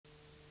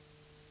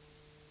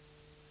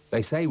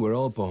They say we're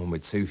all born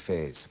with two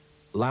fears,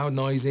 loud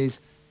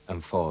noises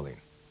and falling.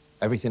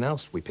 Everything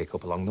else we pick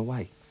up along the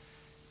way.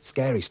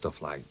 Scary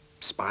stuff like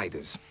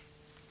spiders,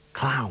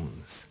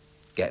 clowns,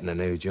 getting a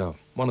new job.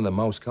 One of the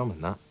most common,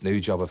 that,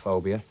 new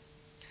jobophobia.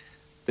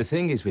 The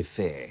thing is with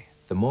fear,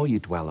 the more you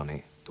dwell on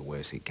it, the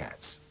worse it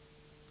gets.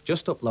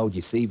 Just upload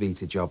your CV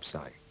to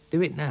Jobsite.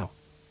 Do it now.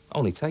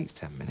 Only takes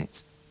 10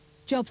 minutes.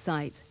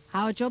 Jobsite.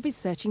 Our job is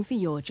searching for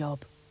your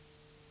job.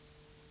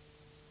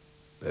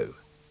 Boo.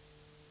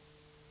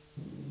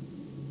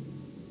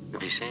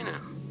 Have you seen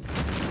it?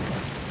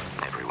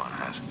 Everyone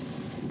has.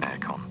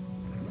 Aircon,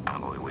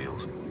 alloy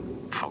wheels,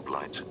 fog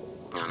lights.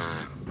 I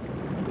know.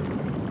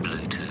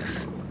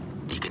 Bluetooth.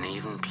 You can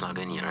even plug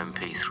in your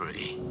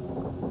MP3.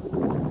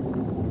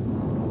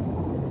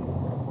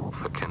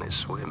 But can it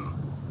swim?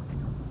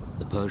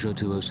 The Peugeot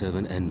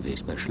 207 Envy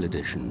Special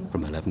Edition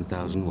from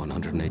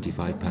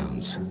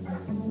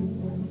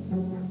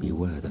 £11,185.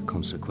 Beware the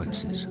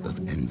consequences of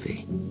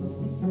envy.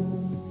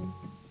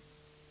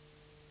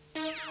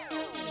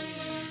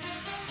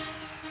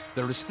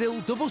 There are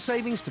still double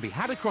savings to be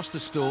had across the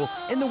store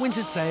in the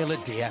winter sale at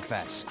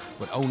DFS,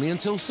 but only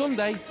until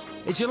Sunday.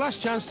 It's your last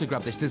chance to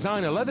grab this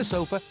designer leather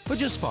sofa for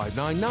just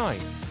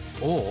 $599,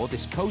 or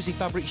this cosy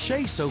fabric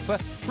chaise sofa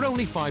for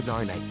only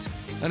 $598.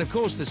 And of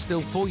course, there's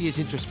still 4 years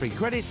interest-free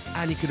credit,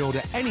 and you can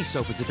order any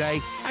sofa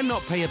today and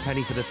not pay a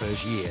penny for the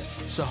first year.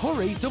 So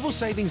hurry, double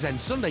savings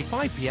ends Sunday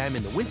 5 p.m.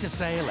 in the winter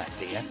sale at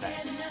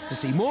DFS. To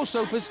see more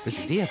sofas,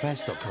 visit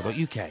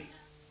dfs.co.uk.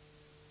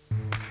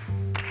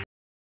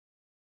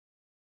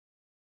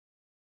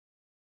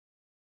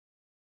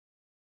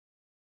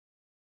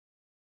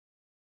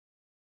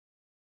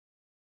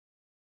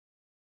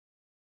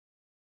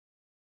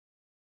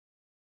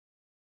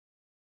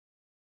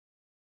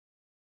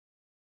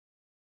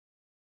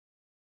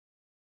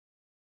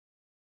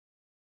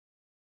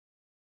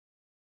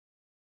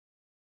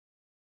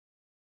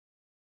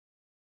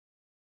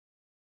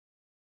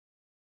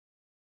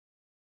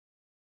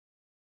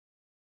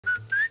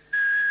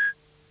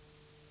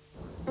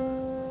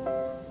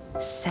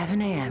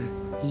 $7 a.m.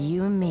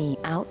 You and me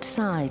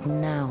outside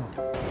now.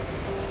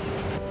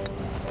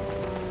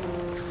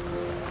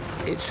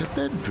 It's a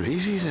bit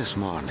breezy this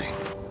morning.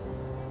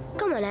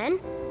 Come on, then.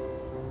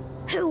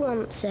 Who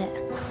wants it?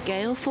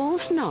 Gale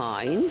Force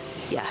 9?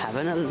 You're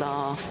having a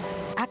laugh.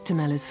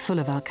 Actimel is full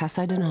of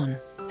alcacid-anon.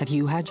 Have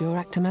you had your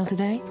Actimel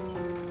today?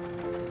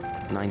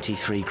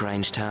 93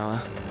 Grange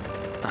Tower.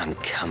 I'm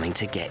coming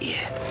to get you.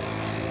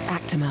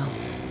 Actimel.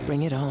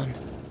 Bring it on.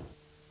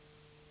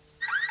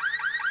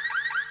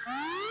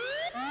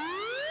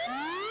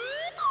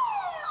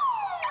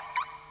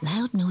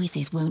 Loud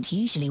noises won't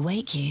usually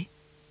wake you,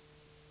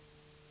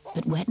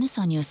 but wetness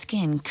on your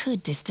skin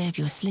could disturb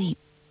your sleep.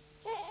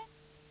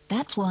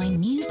 That's why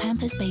new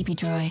Pampers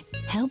Baby-Dry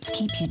helps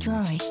keep you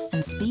dry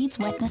and speeds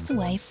wetness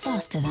away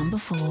faster than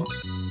before.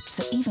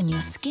 So even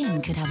your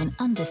skin could have an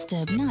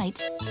undisturbed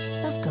night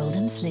of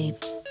golden sleep.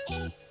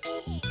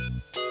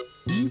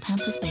 New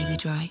Pampers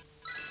Baby-Dry.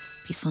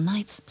 Peaceful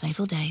nights,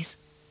 playful days.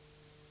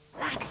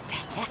 That's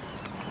better.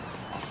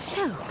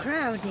 So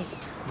crowded.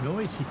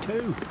 Noisy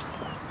too.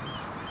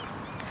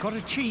 Got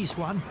a cheese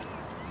one?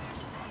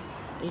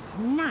 It's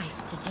nice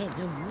to take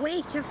the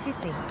weight off your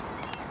feet.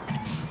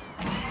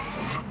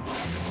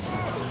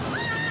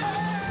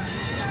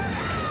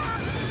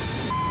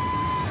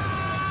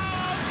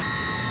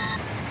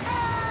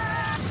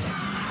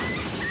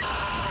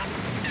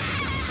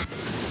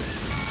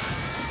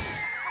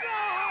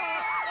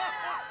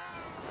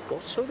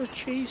 What sort of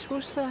cheese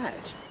was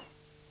that?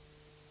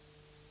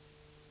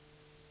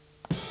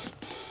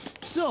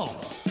 So,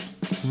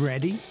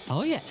 ready?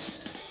 Oh,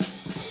 yes.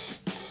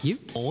 You?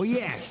 Oh,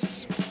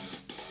 yes.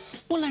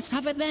 Well, let's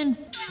have it then.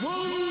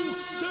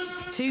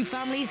 Two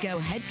families go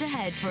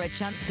head-to-head for a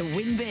chance to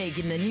win big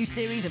in the new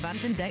series of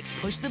Ant and Dec's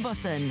Push the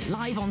Button.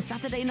 Live on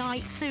Saturday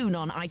night, soon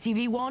on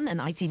ITV1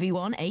 and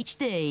ITV1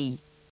 HD.